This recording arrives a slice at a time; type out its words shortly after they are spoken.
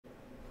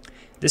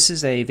This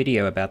is a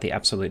video about the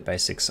absolute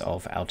basics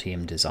of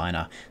Altium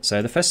Designer.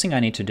 So the first thing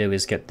I need to do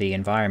is get the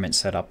environment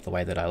set up the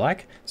way that I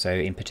like. So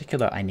in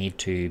particular, I need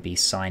to be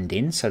signed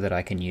in so that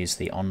I can use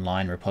the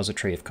online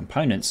repository of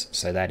components.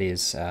 So that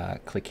is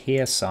click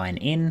here, sign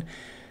in,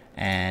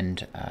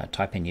 and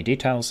type in your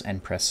details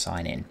and press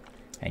sign in.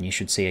 And you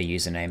should see a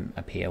username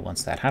appear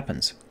once that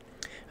happens.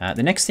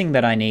 The next thing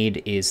that I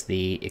need is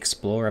the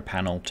Explorer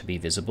panel to be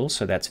visible.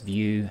 So that's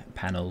View,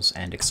 Panels,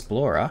 and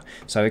Explorer.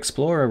 So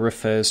Explorer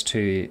refers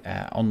to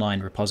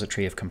online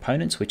repository of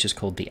components, which is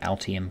called the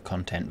Altium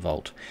Content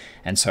Vault.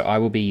 And so I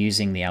will be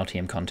using the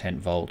Altium Content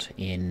Vault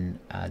in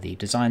the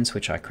designs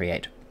which I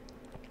create.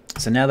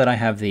 So now that I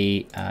have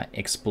the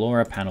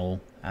Explorer panel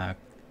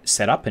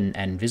set up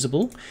and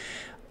visible,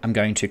 I'm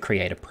going to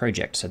create a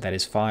project. So that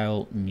is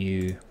File,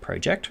 New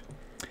Project.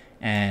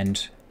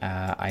 And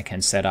I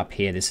can set up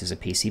here, this is a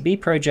PCB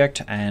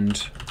project,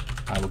 and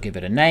I will give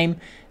it a name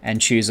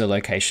and choose a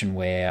location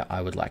where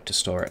I would like to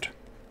store it.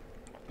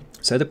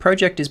 So the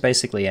project is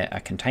basically a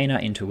container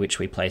into which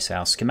we place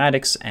our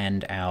schematics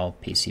and our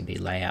PCB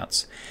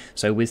layouts.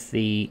 So with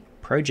the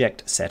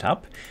project set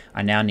up,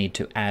 I now need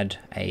to add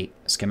a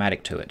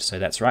schematic to it. So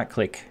that's right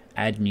click,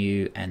 add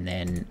new, and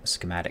then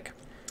schematic.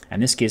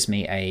 And this gives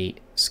me a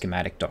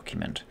schematic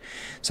document.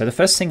 So the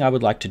first thing I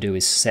would like to do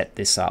is set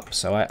this up.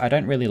 So I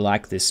don't really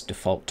like this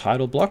default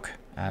title block.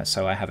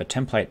 So I have a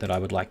template that I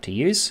would like to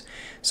use.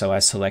 So I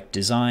select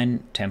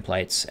Design,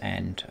 Templates,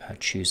 and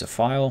choose a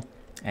file.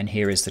 And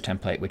here is the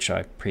template which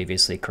I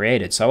previously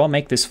created. So I'll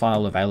make this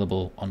file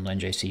available on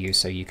LearnJCU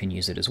so you can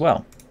use it as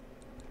well.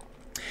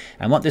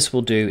 And what this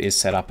will do is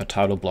set up a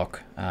title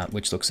block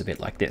which looks a bit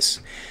like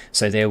this.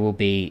 So there will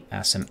be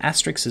some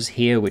asterisks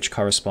here which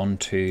correspond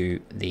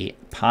to the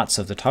parts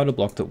of the title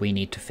block that we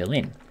need to fill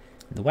in.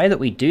 The way that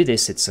we do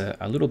this, it's a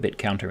little bit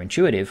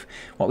counterintuitive.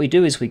 What we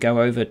do is we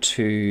go over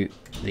to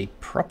the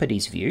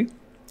Properties view.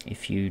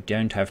 If you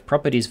don't have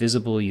Properties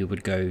visible, you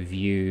would go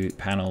View,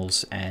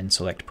 Panels, and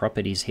select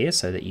Properties here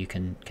so that you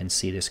can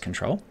see this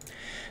control.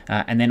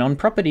 And then on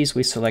Properties,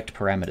 we select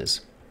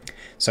Parameters.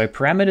 So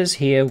parameters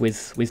here,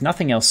 with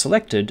nothing else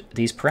selected,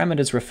 these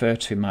parameters refer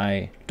to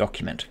my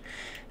document.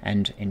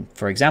 And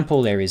for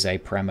example, there is a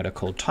parameter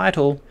called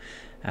title,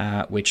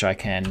 which I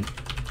can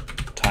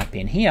type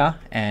in here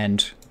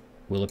and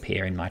will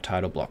appear in my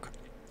title block.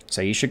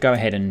 So you should go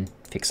ahead and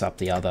fix up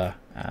the other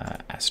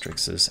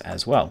asterisks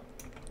as well.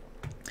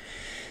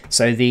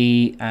 So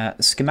the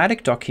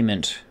schematic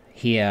document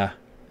here,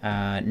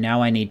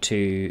 now I need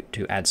to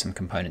add some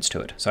components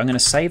to it. So I'm going to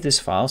save this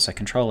file, so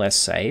Control S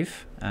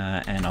save,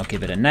 and I'll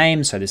give it a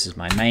name. So this is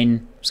my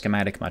main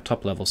schematic, my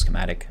top level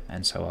schematic,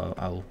 and so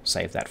I'll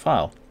save that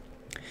file.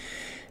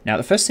 Now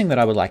the first thing that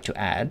I would like to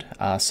add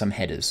are some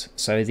headers.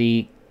 So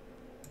the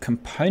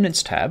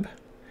Components tab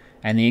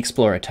and the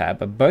Explorer tab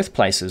are both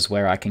places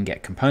where I can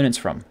get components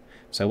from.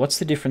 So what's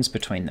the difference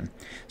between them?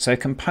 So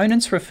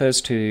components refers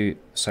to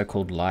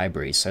so-called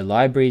libraries. So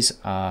libraries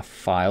are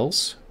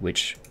files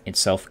which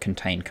itself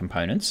contain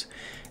components.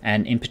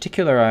 And in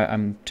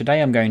particular,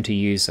 today I'm going to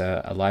use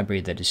a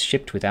library that is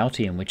shipped with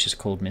Altium, which is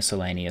called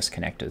Miscellaneous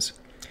Connectors.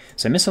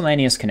 So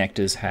Miscellaneous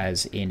Connectors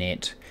has in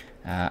it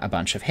a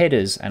bunch of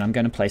headers, and I'm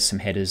going to place some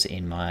headers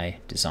in my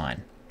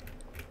design.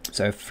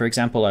 So for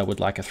example, I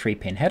would like a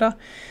 3-pin header.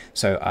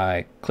 So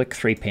I click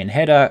 3-pin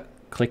header,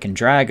 click and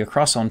drag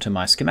across onto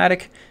my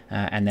schematic,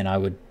 and then I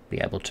would be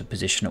able to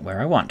position it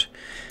where I want.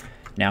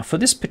 Now for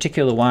this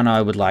particular one,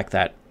 I would like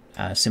that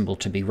symbol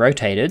to be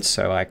rotated,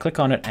 so I click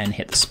on it and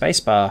hit the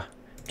spacebar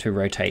to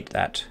rotate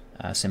that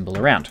symbol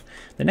around.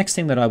 The next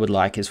thing that I would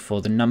like is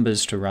for the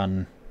numbers to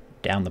run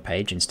down the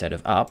page instead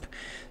of up.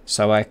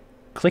 So I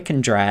click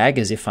and drag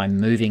as if I'm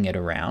moving it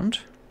around,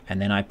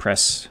 and then I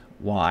press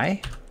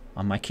Y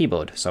on my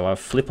keyboard. So I'll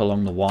flip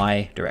along the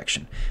Y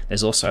direction.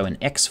 There's also an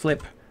X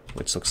flip,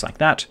 which looks like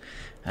that,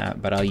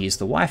 but I'll use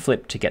the Y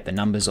flip to get the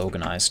numbers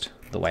organized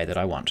the way that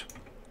I want.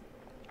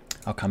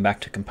 I'll come back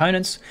to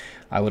components.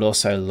 I would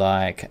also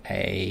like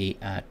a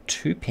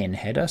 2-pin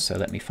header, so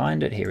let me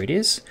find it. Here it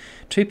is.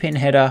 2-pin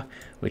header,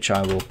 which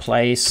I will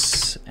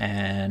place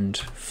and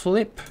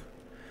flip.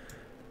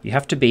 You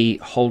have to be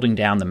holding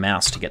down the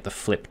mouse to get the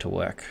flip to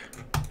work.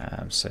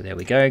 So there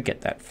we go, get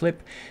that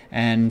flip.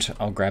 And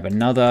I'll grab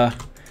another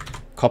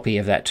copy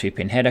of that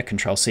 2-pin header,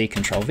 Control C,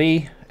 Control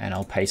V, and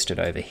I'll paste it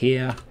over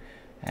here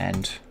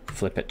and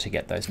flip it to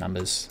get those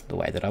numbers the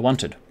way that I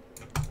wanted.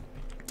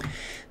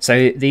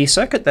 So the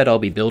circuit that I'll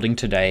be building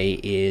today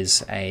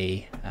is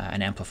an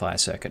amplifier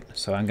circuit.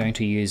 So I'm going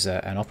to use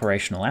an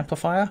operational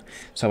amplifier.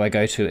 So I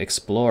go to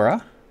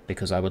Explorer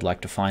because I would like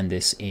to find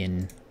this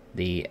in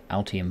the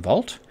Altium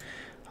Vault.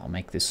 I'll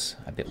make this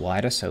a bit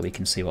wider so we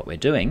can see what we're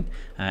doing.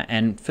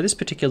 And for this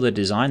particular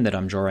design that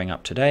I'm drawing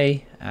up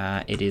today,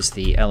 it is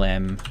the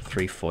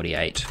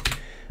LM348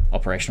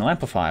 operational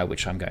amplifier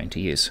which I'm going to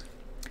use.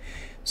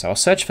 So I'll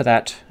search for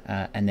that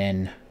and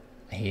then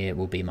here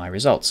will be my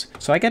results.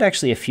 So I get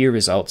actually a few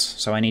results,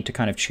 so I need to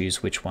kind of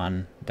choose which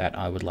one that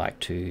I would like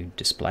to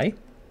display.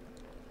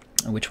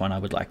 which one I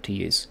would like to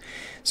use.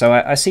 So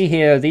I see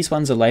here these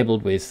ones are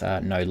labeled with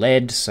no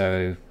lead,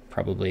 so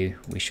probably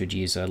we should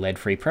use a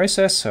lead-free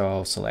process, so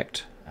I'll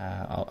select,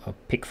 I'll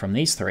pick from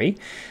these three,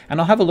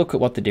 and I'll have a look at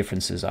what the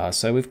differences are.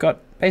 So we've got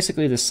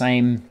basically the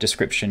same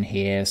description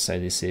here. So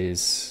this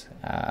is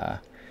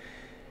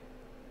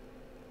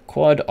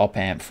quad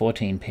op-amp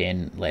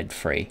 14-pin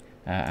lead-free,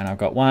 and I've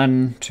got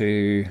 1,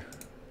 2,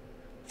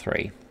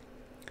 3.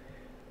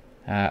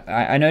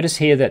 I notice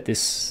here that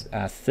this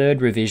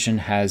third revision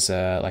has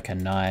like a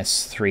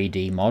nice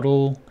 3D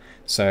model.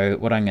 So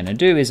what I'm going to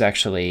do is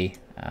actually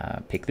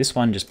pick this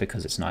one just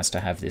because it's nice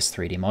to have this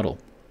 3D model.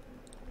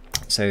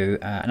 So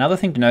another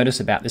thing to notice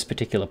about this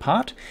particular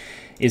part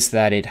is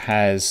that it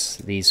has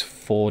these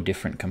 4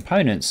 different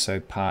components. So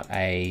part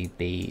A,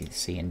 B,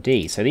 C, and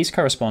D. So these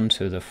correspond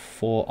to the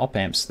 4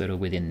 op-amps that are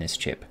within this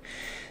chip.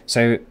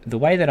 So the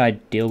way that I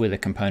deal with a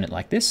component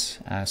like this,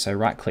 so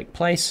right click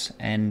place,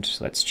 and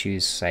let's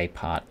choose say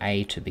part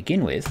A to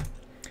begin with.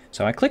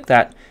 So I click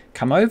that,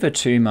 come over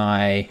to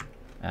my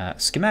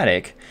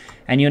schematic,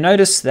 and you'll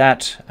notice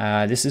that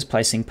this is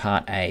placing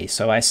part A.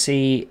 So I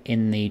see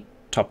in the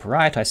top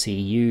right, I see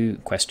U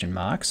question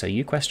mark. So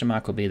U question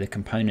mark will be the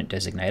component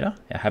designator.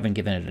 I haven't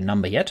given it a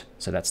number yet,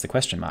 so that's the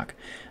question mark.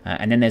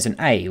 And then there's an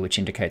A, which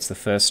indicates the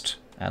first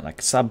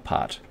like sub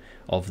part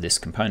of this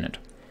component.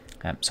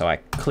 So I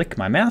click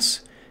my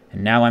mouse,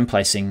 and now I'm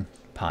placing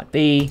part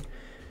B,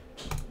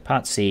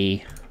 part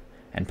C,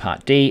 and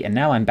part D, and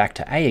now I'm back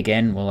to A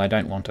again. Well, I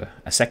don't want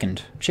a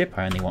second chip,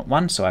 I only want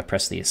one, so I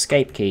press the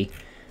escape key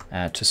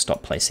to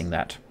stop placing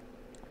that.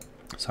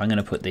 So I'm going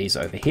to put these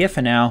over here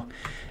for now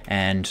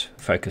and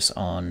focus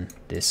on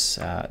this,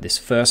 this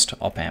first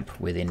op-amp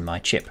within my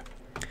chip.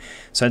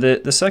 So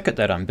the circuit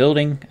that I'm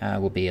building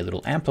will be a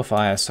little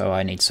amplifier, so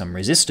I need some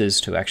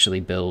resistors to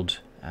actually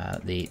build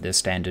the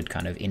standard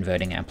kind of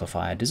inverting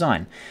amplifier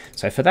design.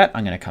 So for that,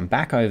 I'm going to come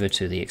back over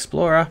to the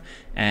Explorer,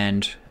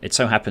 and it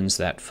so happens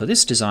that for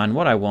this design,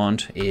 what I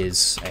want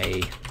is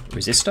a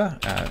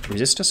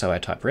resistor. So I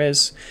type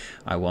res,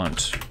 I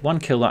want 1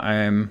 kilo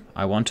ohm,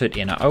 I want it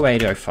in a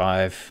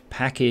 0805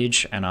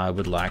 package, and I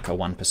would like a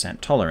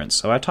 1% tolerance.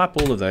 So I type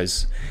all of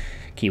those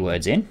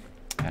keywords in,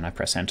 and I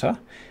press enter,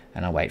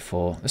 and I wait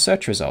for the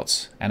search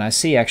results. And I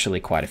see actually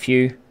quite a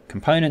few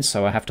components,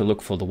 so I have to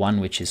look for the one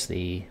which is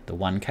the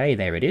 1K.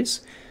 There it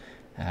is,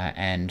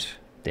 and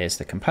there's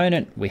the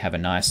component. We have a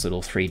nice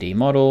little 3D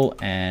model,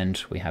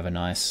 and we have a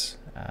nice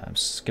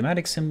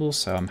schematic symbol,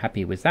 so I'm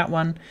happy with that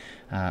one.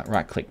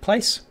 Right click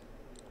place.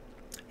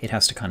 It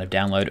has to kind of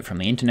download it from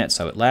the internet,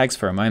 so it lags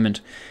for a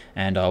moment,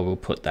 and I will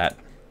put that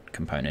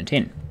component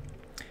in.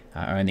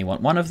 I only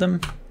want one of them,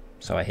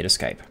 so I hit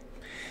escape.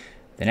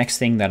 The next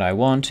thing that I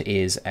want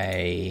is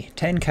a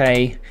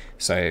 10K,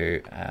 so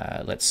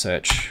let's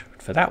search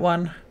for that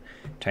one.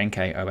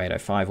 10K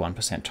 0805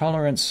 1%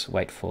 tolerance,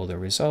 wait for the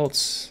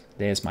results.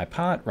 There's my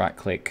part, right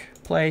click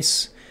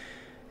place,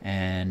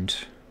 and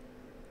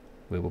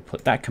we will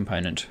put that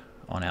component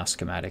on our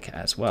schematic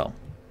as well.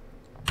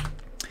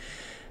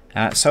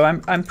 So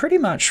I'm pretty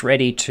much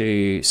ready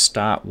to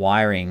start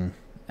wiring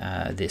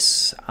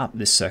this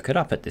circuit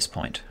up at this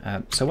point.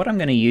 So what I'm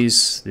going to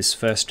use this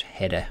first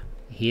header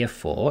here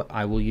for,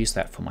 I will use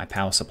that for my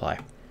power supply.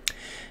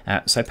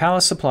 So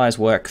power supplies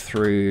work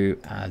through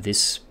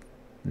this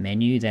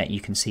menu that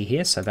you can see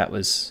here. So that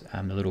was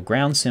the little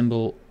ground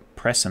symbol.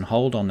 Press and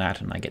hold on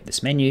that and I get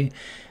this menu.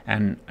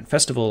 And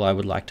first of all, I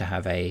would like to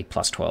have a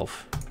plus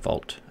 12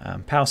 volt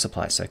power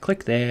supply. So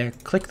click there,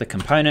 click the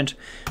component,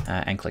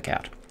 and click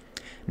out.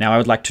 Now I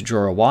would like to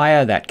draw a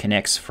wire that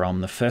connects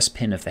from the first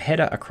pin of the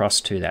header across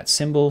to that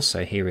symbol.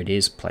 So here it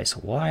is, place a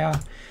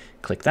wire,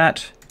 click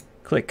that,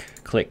 click,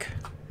 click,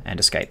 and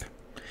escape.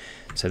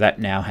 So that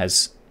now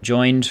has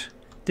joined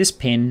this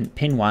pin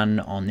 1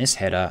 on this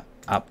header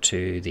up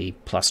to the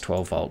plus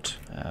 12 volt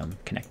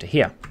connector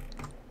here.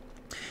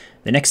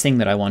 The next thing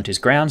that I want is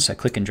ground, so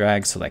click and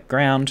drag, select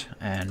ground,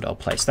 and I'll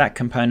place that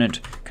component,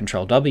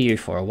 Control W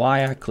for a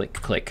wire, click,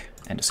 click,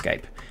 and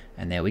escape.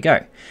 And there we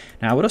go.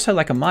 Now I would also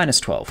like a minus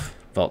 12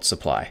 volt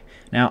supply.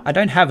 Now I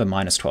don't have a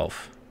minus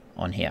 12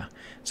 on here.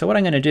 So what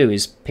I'm going to do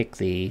is pick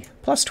the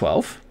plus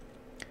 12,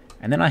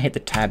 and then I hit the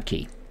tab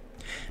key.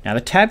 Now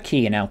the tab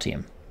key in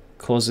Altium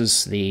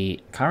causes the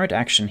current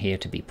action here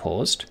to be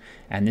paused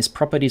and this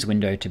properties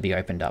window to be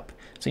opened up.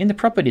 So in the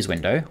properties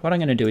window, what I'm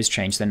going to do is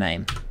change the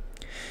name.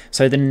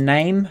 So the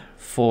name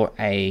for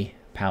a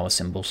power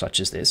symbol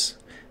such as this,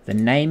 the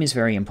name is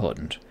very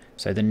important.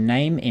 So the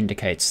name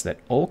indicates that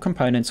all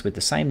components with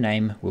the same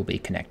name will be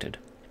connected.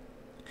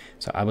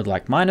 So I would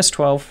like minus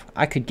 12.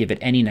 I could give it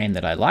any name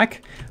that I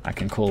like. I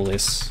can call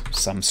this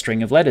some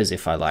string of letters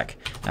if I like,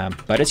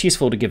 but it's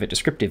useful to give it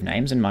descriptive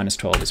names, and minus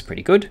 12 is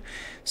pretty good.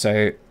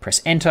 So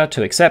press enter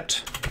to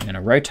accept. I'm going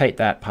to rotate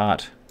that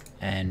part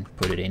and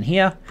put it in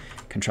here.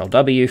 Control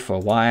W for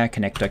wire,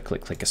 connector,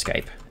 click, click,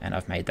 escape, and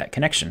I've made that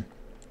connection.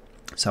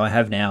 So I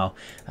have now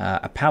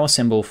a power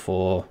symbol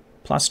for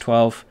plus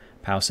 12,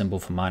 power symbol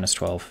for minus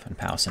 12, and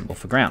power symbol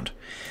for ground.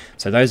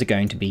 So those are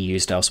going to be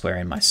used elsewhere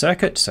in my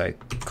circuit. So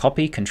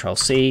copy, Control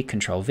C,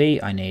 Control V.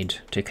 I need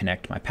to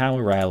connect my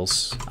power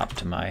rails up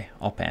to my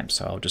op amp.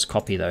 So I'll just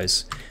copy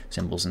those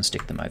symbols and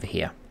stick them over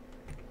here.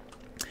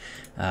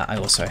 I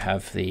also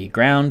have the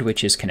ground,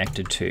 which is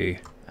connected to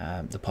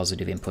the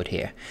positive input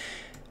here.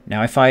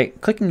 Now if I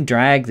click and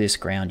drag this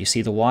ground, you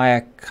see the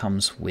wire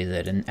comes with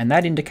it, and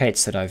that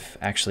indicates that I've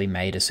actually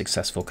made a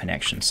successful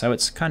connection. So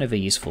it's kind of a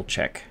useful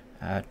check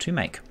to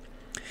make.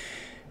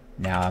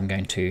 Now I'm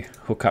going to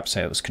hook up,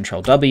 so it was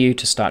Control W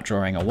to start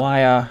drawing a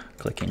wire,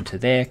 click into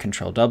there,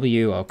 Control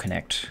W, I'll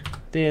connect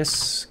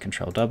this,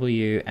 Control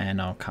W,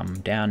 and I'll come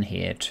down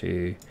here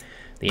to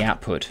the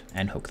output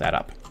and hook that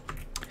up.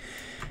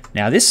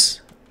 Now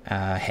this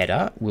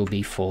header will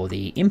be for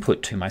the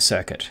input to my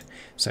circuit.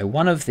 So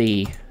one of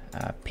the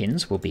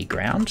pins will be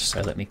ground,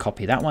 so let me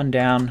copy that one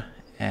down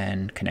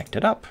and connect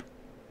it up.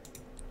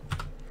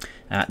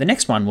 The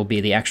next one will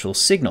be the actual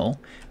signal,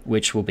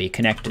 which will be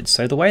connected.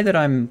 So the way that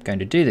I'm going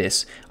to do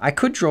this, I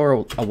could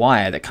draw a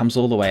wire that comes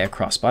all the way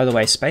across. By the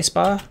way,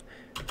 spacebar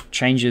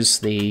changes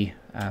the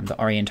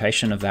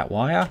orientation of that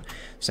wire,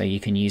 so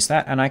you can use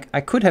that. And I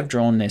could have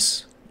drawn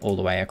this all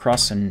the way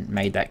across and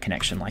made that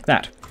connection like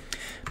that.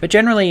 But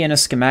generally in a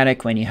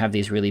schematic, when you have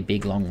these really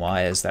big long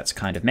wires, that's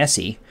kind of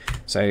messy.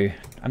 So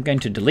I'm going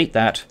to delete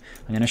that.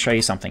 I'm going to show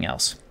you something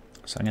else.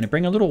 So I'm going to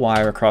bring a little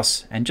wire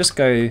across and just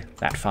go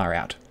that far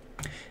out.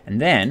 And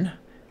then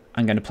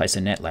I'm going to place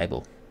a net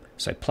label.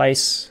 So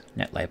place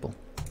net label.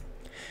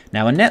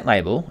 Now a net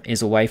label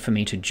is a way for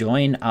me to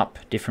join up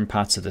different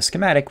parts of the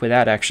schematic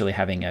without actually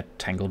having a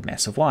tangled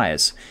mess of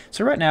wires.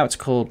 So right now it's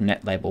called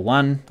net label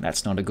 1.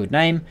 That's not a good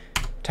name.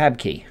 Tab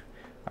key.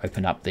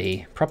 Open up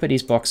the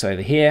properties box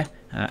over here,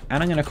 and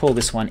I'm going to call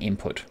this one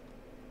input.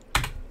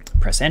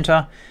 Press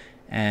enter,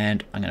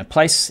 and I'm going to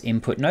place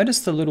input. Notice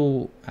the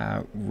little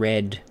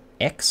red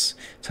X.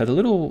 So the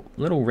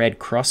little red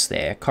cross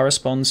there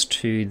corresponds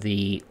to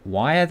the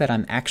wire that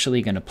I'm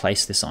actually going to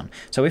place this on.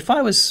 So if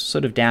I was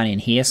sort of down in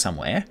here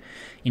somewhere,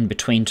 in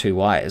between two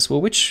wires,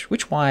 well,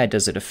 which wire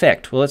does it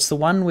affect? Well, it's the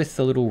one with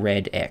the little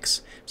red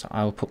X. So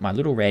I will put my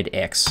little red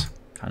X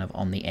kind of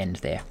on the end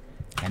there.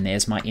 And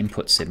there's my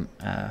input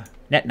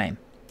net name.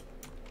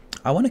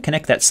 I want to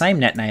connect that same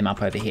net name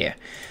up over here.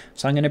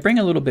 So I'm going to bring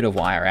a little bit of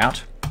wire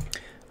out.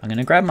 I'm going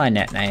to grab my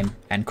net name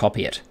and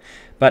copy it.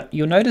 But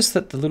you'll notice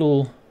that the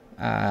little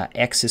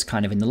X is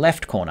kind of in the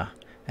left corner.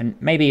 And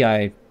maybe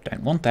I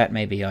don't want that.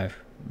 Maybe I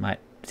might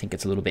think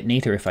it's a little bit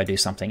neater if I do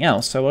something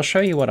else. So I'll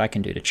show you what I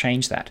can do to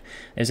change that.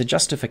 There's a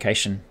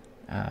justification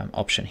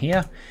option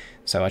here.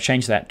 So I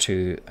change that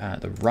to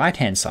the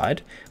right-hand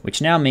side,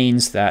 which now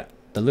means that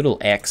the little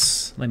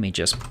X, let me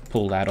just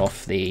pull that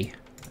off the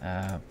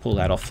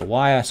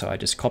wire. So I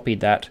just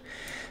copied that.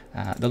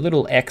 The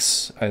little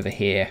X over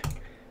here,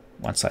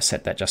 once I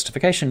set that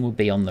justification, will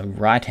be on the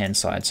right-hand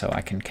side, so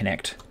I can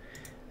connect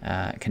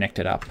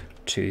it up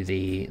to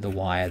the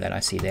wire that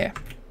I see there.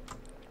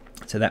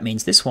 So that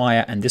means this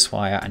wire and this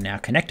wire are now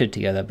connected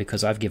together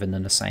because I've given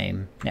them the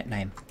same net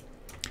name.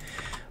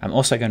 I'm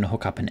also going to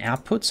hook up an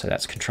output, so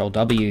that's Control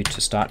W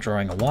to start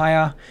drawing a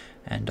wire,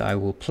 and I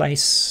will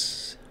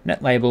place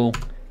net label,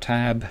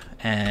 tab,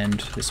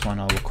 and this one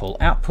I will call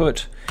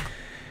output.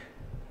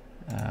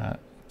 I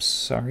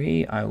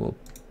will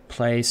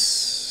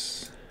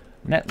place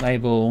net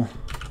label,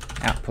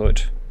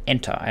 output,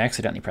 enter. I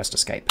accidentally pressed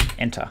escape,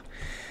 enter,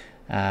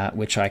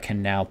 which I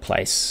can now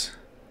place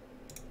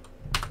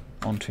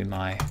onto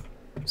my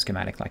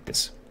schematic like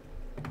this.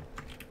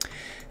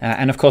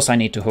 And of course I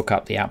need to hook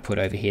up the output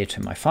over here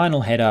to my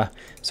final header,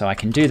 so I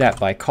can do that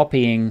by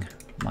copying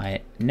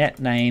my net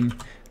name,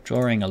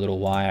 drawing a little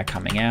wire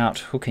coming out,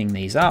 hooking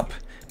these up,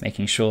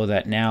 making sure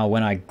that now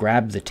when I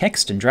grab the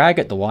text and drag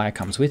it, the wire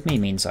comes with me,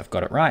 means I've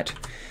got it right.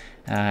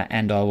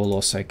 And I will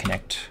also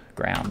connect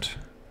ground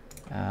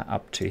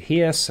up to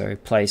here, so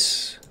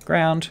place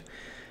ground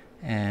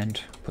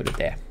and put it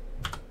there.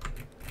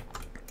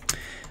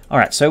 All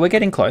right, so we're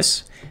getting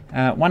close.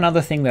 One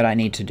other thing that I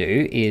need to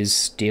do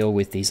is deal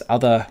with these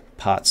other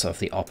parts of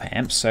the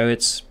op-amp. So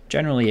it's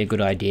generally a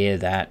good idea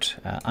that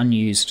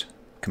unused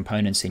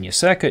components in your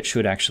circuit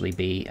should actually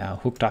be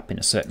hooked up in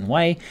a certain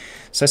way.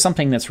 So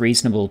something that's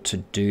reasonable to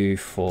do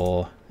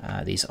for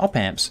these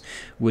op-amps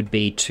would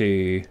be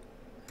to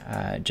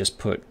just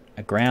put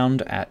a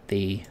ground at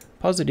the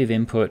positive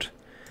input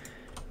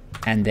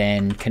and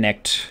then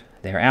connect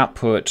their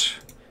output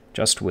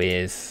just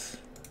with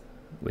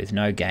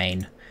no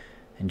gain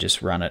and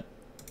just run it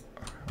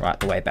right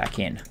the way back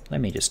in.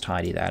 Let me just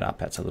tidy that up.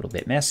 That's a little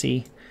bit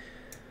messy,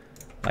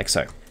 like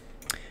so.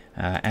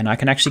 And I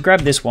can actually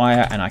grab this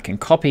wire and I can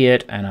copy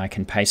it and I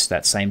can paste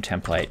that same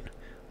template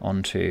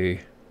onto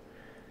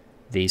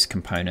these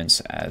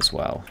components as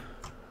well.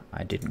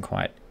 I didn't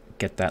quite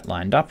get that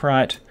lined up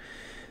right.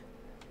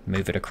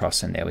 Move it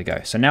across and there we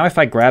go. So now if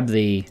I grab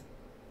the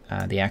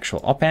actual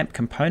op-amp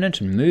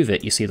component and move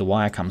it, you see the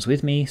wire comes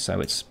with me,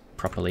 so it's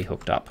properly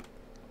hooked up.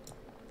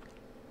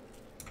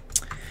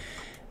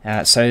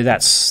 So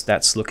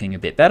that's looking a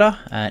bit better.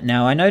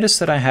 Now I notice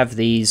that I have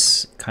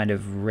these kind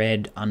of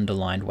red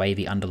underlined,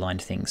 wavy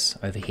underlined things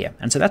over here.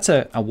 And so that's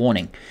a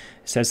warning.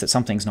 It says that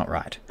something's not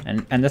right.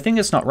 And the thing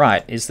that's not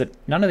right is that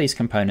none of these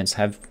components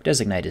have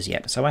designators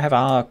yet. So I have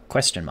R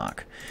question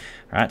mark.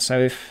 right?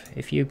 So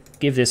if you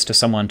give this to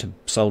someone to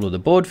solder the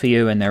board for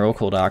you and they're all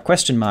called R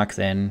question mark,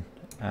 then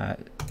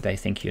they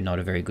think you're not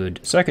a very good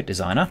circuit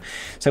designer.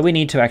 So we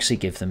need to actually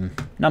give them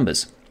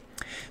numbers.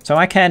 So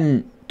I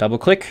can double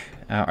click,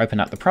 open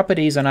up the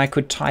properties, and I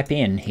could type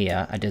in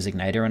here a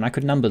designator and I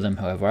could number them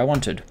however I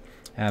wanted.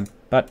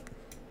 But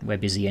we're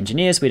busy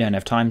engineers, we don't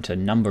have time to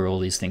number all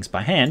these things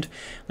by hand.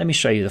 Let me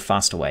show you the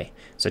faster way.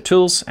 So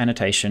Tools,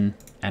 Annotation,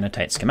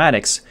 Annotate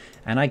Schematics,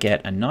 and I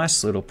get a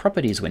nice little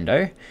properties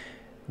window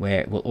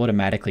where it will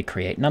automatically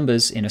create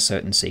numbers in a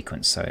certain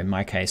sequence. So in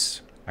my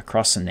case,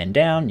 across and then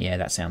down, yeah,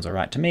 that sounds all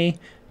right to me.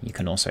 You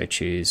can also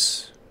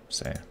choose,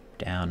 so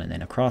down and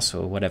then across,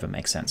 or whatever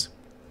makes sense.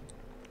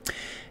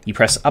 You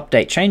press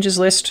Update Changes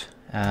List.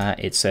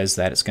 It says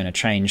that it's going to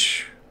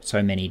change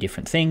so many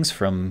different things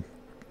from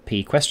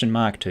P question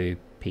mark to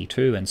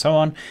P2 and so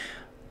on.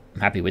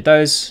 I'm happy with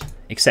those.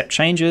 Accept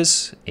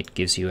changes. It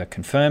gives you a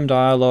confirm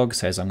dialog,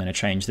 says I'm going to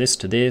change this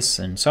to this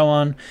and so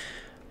on.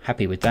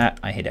 Happy with that.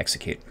 I hit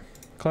execute.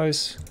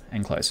 Close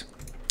and close.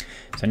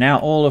 So now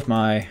all of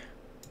my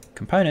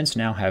components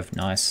now have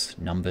nice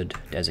numbered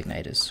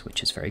designators,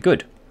 which is very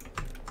good.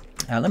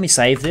 Let me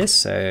save this.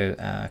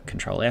 So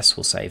Control S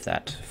will save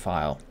that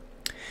file.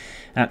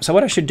 So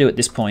what I should do at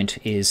this point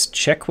is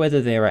check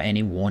whether there are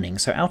any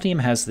warnings. So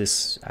Altium has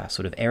this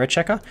sort of error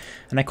checker,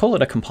 and they call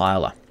it a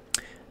compiler.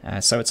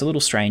 So it's a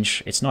little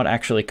strange. It's not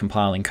actually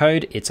compiling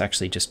code. It's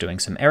actually just doing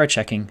some error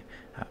checking.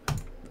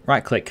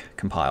 Right click,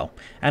 compile.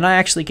 And I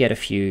actually get a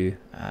few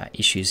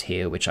issues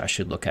here which I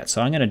should look at.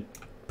 So I'm going to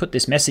put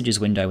this messages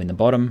window in the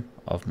bottom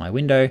of my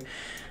window,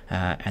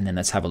 and then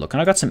let's have a look.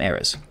 And I got some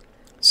errors.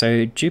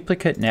 So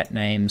duplicate net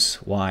names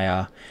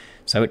wire.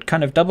 So it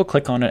kind of double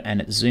click on it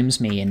and it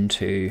zooms me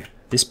into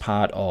this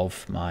part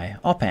of my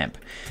op amp.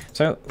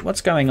 So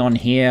what's going on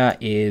here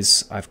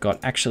is I've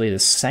got actually the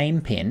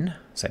same pin,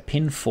 so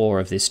pin 4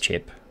 of this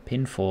chip,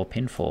 pin 4,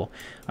 pin 4.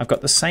 I've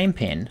got the same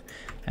pin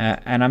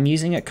and I'm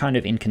using it kind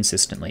of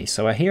inconsistently.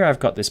 So here I've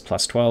got this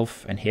plus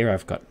 12 and here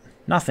I've got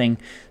nothing.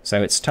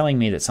 So it's telling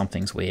me that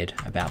something's weird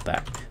about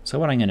that. So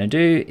what I'm going to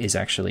do is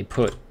actually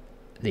put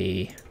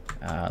the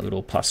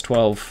little plus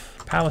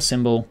 12 power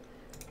symbol,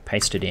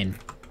 paste it in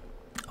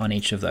on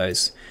each of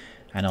those,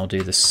 and I'll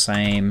do the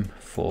same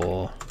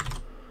for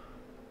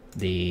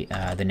the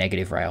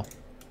negative rail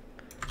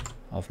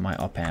of my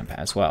op amp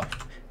as well.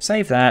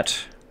 Save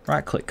that,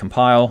 right click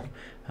compile.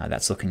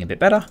 That's looking a bit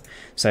better.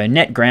 So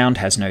net ground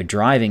has no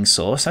driving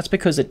source. That's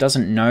because it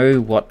doesn't know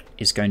what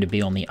is going to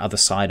be on the other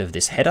side of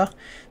this header.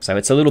 So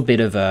it's a little bit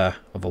of a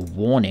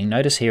warning.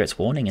 Notice here it's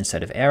warning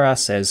instead of error.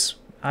 Says,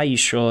 are you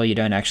sure you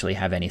don't actually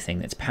have anything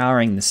that's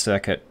powering this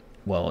circuit?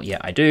 Well, yeah,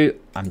 I do.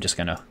 I'm just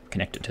going to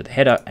connect it to the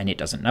header, and it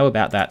doesn't know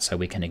about that, so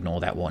we can ignore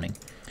that warning.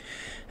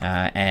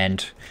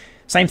 And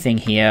same thing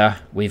here.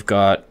 We've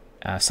got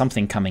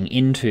something coming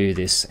into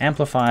this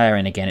amplifier,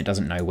 and again, it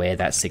doesn't know where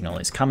that signal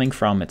is coming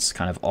from. It's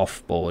kind of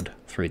off board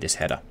through this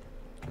header.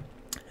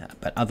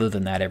 But other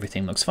than that,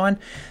 everything looks fine.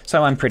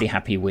 So I'm pretty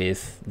happy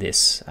with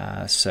this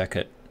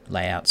circuit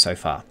layout so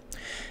far.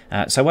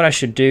 So what I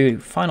should do,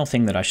 final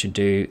thing that I should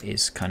do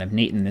is kind of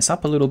neaten this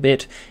up a little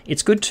bit.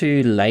 It's good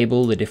to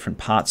label the different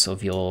parts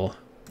of your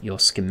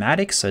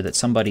schematic so that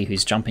somebody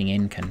who's jumping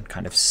in can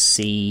kind of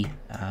see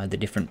the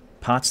different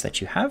parts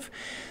that you have.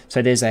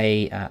 So there's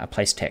a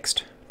place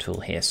text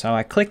tool here. So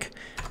I click,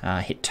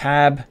 hit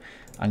tab.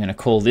 I'm going to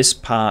call this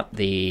part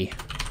the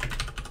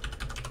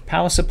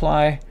power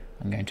supply.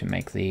 I'm going to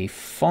make the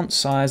font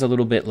size a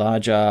little bit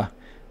larger.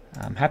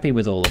 I'm happy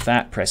with all of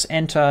that. Press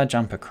enter,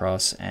 jump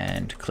across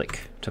and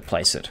click to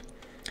place it.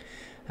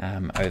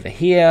 Over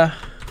here,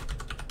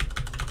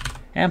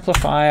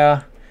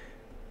 amplifier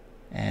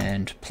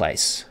and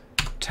place.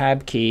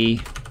 Tab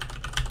key,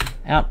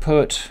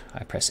 output,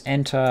 I press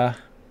enter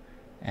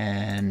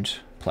and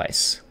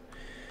place.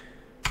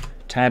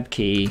 Tab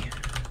key,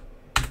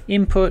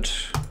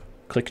 input,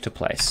 click to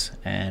place.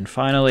 And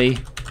finally,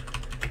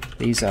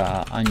 these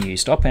are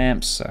unused op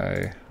amps,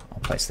 so I'll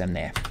place them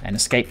there. And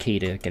escape key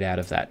to get out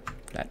of that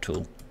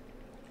tool.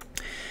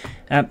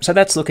 So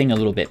that's looking a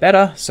little bit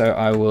better, so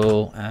I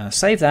will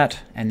save that,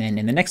 and then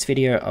in the next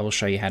video I will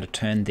show you how to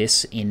turn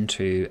this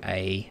into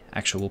an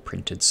actual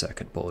printed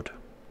circuit board.